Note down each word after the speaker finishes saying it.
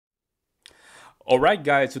Alright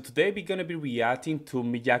guys, so today we're gonna be reacting to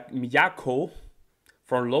Miyako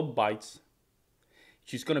from Lovebites.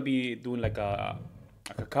 She's gonna be doing like a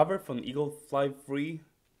cover from Eagle Fly Free,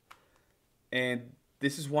 and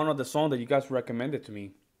this is one of the songs that you guys recommended to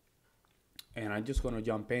me. And I'm just gonna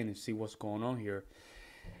jump in and see what's going on here.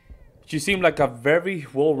 She seemed like a very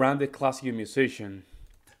well-rounded classical musician,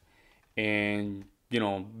 and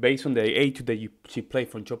based on the etude that she played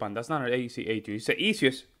from Chopin, that's not an easy etude. It's the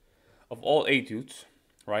easiest of all etudes,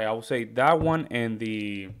 right? I would say that one and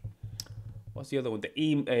the what's the other one? The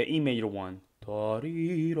E major one.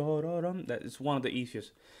 That is one of the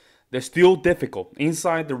easiest. They're still difficult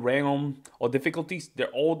inside the realm of difficulties.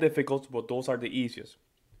 They're all difficult, but those are the easiest.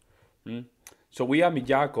 So we have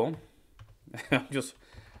Miyako. Just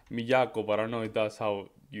Miyako, but I don't know if that's how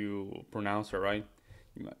you pronounce her, right?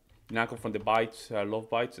 Miyako from the bites,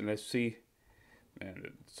 Lovebites, and let's see.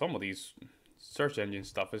 Man, some of these search engine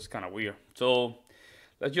stuff is kind of weird. So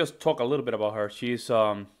let's just talk a little bit about her. She's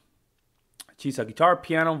a guitar,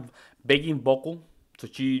 piano, backing vocal. So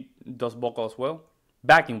she does vocal as well.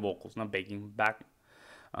 Backing vocals, not backing,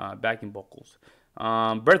 backing vocals.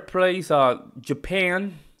 Birthplace,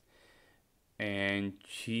 Japan. And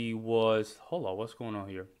she was, hold on, what's going on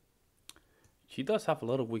here? She does have a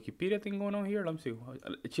little Wikipedia thing going on here. Let me see.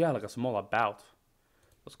 She had like a small about.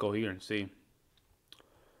 Let's go here and see.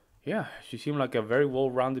 Yeah, she seemed like a very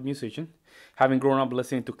well-rounded musician. Having grown up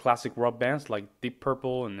listening to classic rock bands like Deep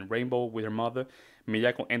Purple and Rainbow with her mother,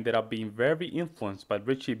 Miyako ended up being very influenced by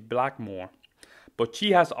Richie Blackmore. But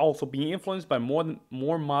she has also been influenced by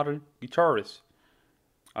more modern guitarists,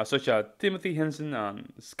 such as Timothy Henson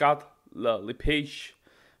and Scott LePage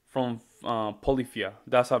from Polyphia.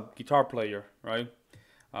 That's a guitar player, right?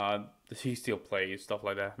 He still plays stuff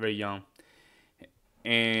like that, very young.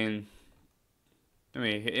 And I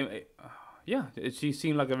mean, yeah, she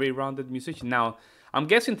seemed like a very rounded musician. Now, I'm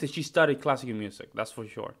guessing that she studied classical music, that's for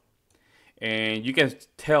sure. And you can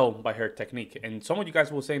tell by her technique. And some of you guys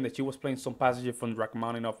were saying that she was playing some passages from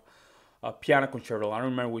Rachmaninoff piano concerto. I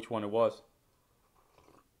don't remember which one it was.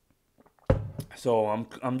 So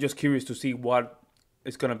I'm just curious to see what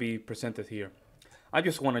is gonna be presented here. I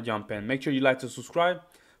just want to jump in. Make sure you like to subscribe.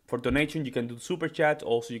 For donation, you can do super chat.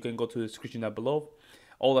 Also, you can go to the description down below.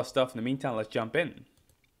 All that stuff. In the meantime, let's jump in.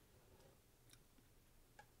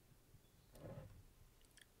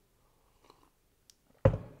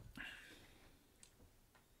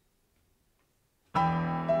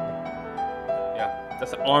 Yeah,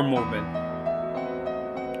 that's an arm movement.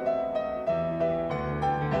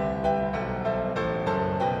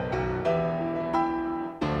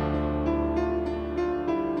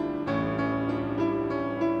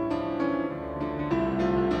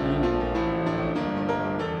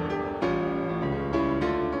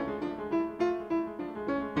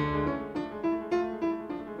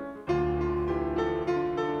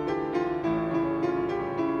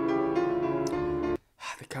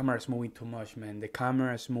 The camera is moving too much, man. The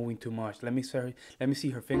camera is moving too much. Let me see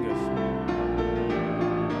her fingers.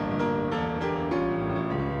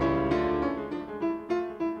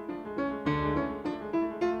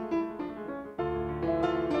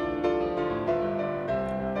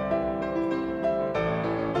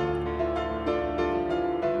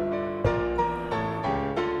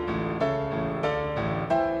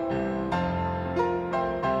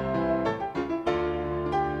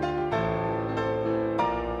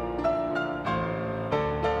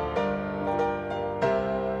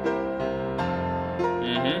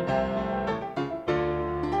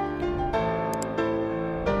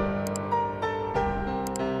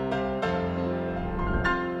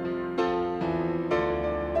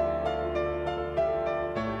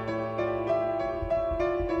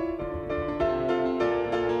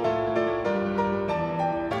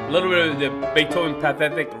 A little bit of the Beethoven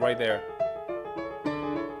pathetic right there.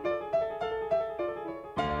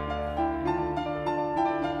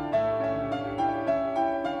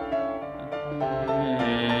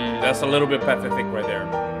 That's a little bit pathetic right there.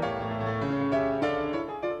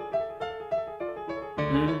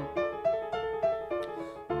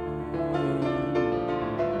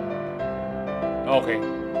 Okay.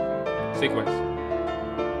 Sequence.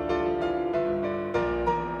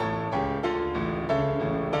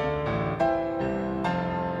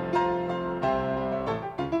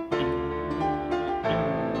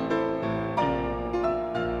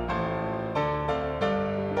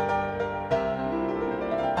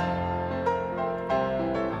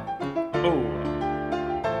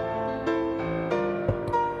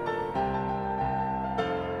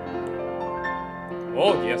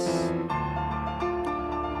 Oh, yes.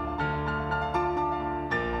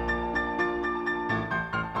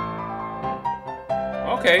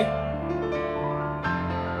 Okay.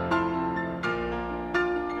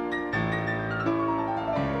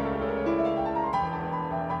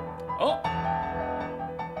 Oh.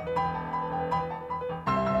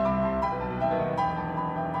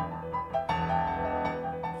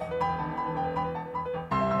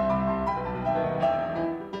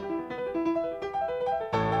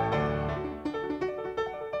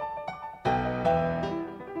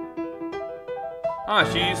 Ah,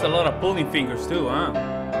 she used a lot of pulling fingers too, huh?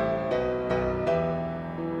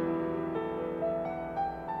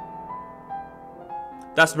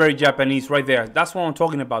 That's very Japanese right there. That's what I'm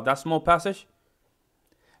talking about. That small passage.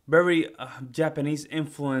 Very Japanese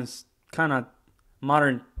influence, kind of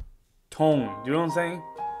modern tone. You know what I'm saying?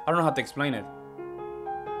 I don't know how to explain it.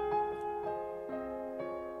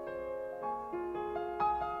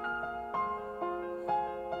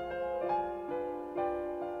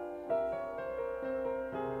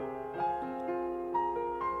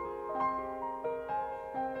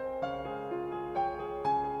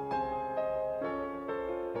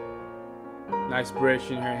 Nice bridge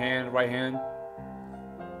in her hand, right hand.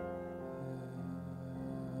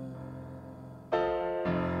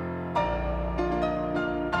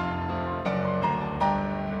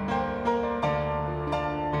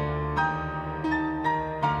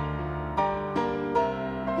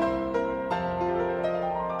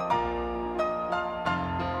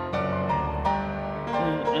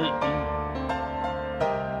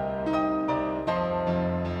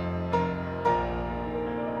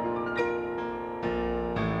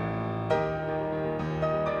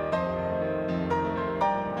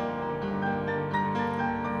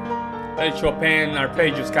 Chopin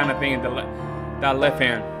arpeggios kind of thing in that left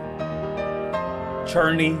hand.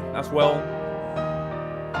 Churny as well.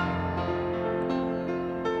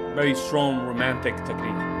 Very strong romantic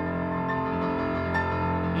technique.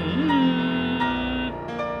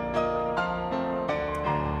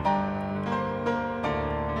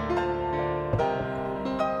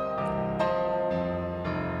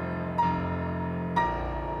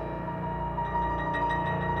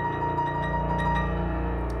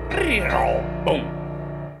 Boom.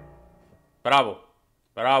 Bravo.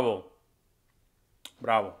 Bravo.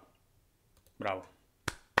 Bravo. Bravo.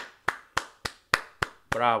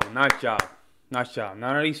 Bravo. Nice job. Nice job.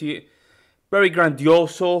 Not easy. Very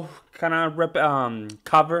grandioso kind of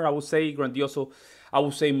cover, I would say. Grandioso. I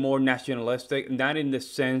would say more nationalistic. Not in the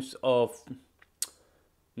sense of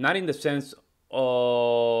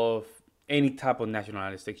any type of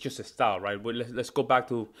nationalistic. It's just a style, right? But let's go back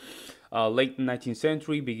to late 19th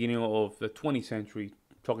century, beginning of the 20th century.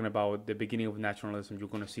 Talking about the beginning of nationalism, you're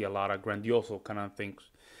going to see a lot of grandioso kind of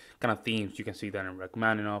things, kind of themes. You can see that in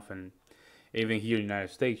Rachmaninoff, and even here in the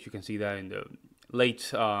United States, you can see that in the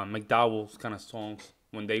late McDowell's kind of songs,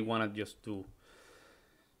 when they want to just do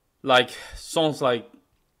like songs like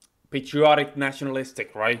patriotic,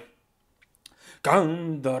 nationalistic, right?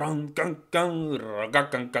 And the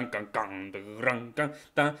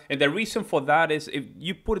reason for that is, if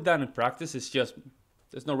you put that in practice, it's just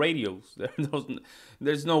there's no radios.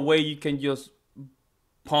 There's no way you can just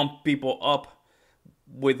pump people up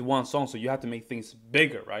with one song. So you have to make things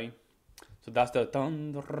bigger, right? So that's the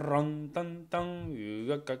dun dun dun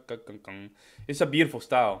dun. It's a beautiful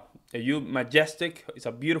style. If you majestic, it's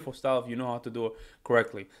a beautiful style if you know how to do it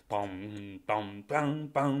correctly.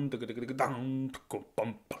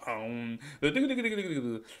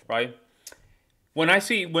 Right? When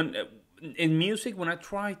in music, when I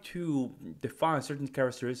try to define certain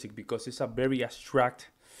characteristic, because it's a very abstract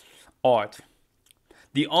art,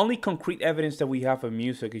 the only concrete evidence that we have of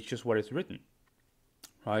music is just what is written.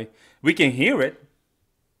 Right? We can hear it,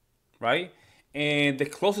 right? And the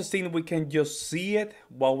closest thing we can just see it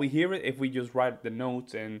while we hear it, if we just write the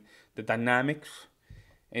notes and the dynamics,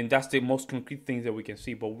 and that's the most concrete things that we can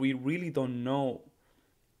see. But we really don't know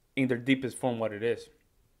in their deepest form what it is.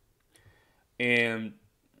 And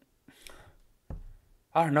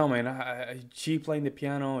I don't know, man. She playing the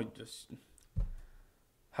piano,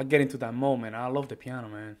 I get into that moment. I love the piano,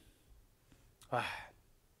 man.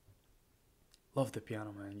 Love the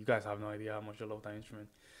piano, man. You guys have no idea how much I love that instrument.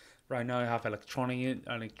 Right now I have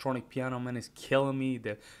electronic piano, man. It's killing me.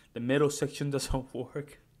 The middle section doesn't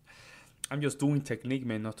work. I'm just doing technique,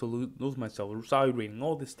 man, not to lose myself. Side reading,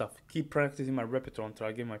 all this stuff. Keep practicing my repertoire until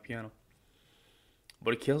I get my piano.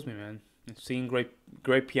 But it kills me, man. And seeing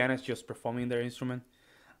great pianists just performing their instrument.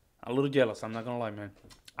 I'm a little jealous. I'm not gonna lie, man.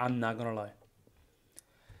 I'm not gonna lie.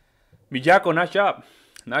 Miyako, nice job.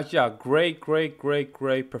 Nice job. Great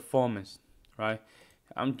performance. Right,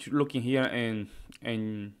 I'm looking here in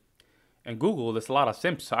Google. There's a lot of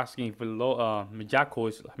simps asking if Miyako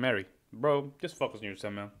is married. Bro, just focus on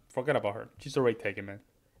yourself, man. Forget about her. She's already taken, man.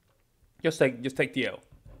 Just take the L.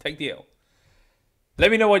 Take the L.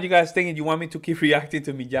 Let me know what you guys think. If you want me to keep reacting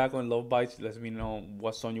to Miyako and Love Bites, let me know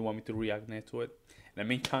what song you want me to react next to it. In the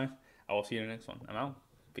meantime, I will see you in the next one. I'm out.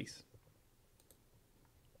 Peace.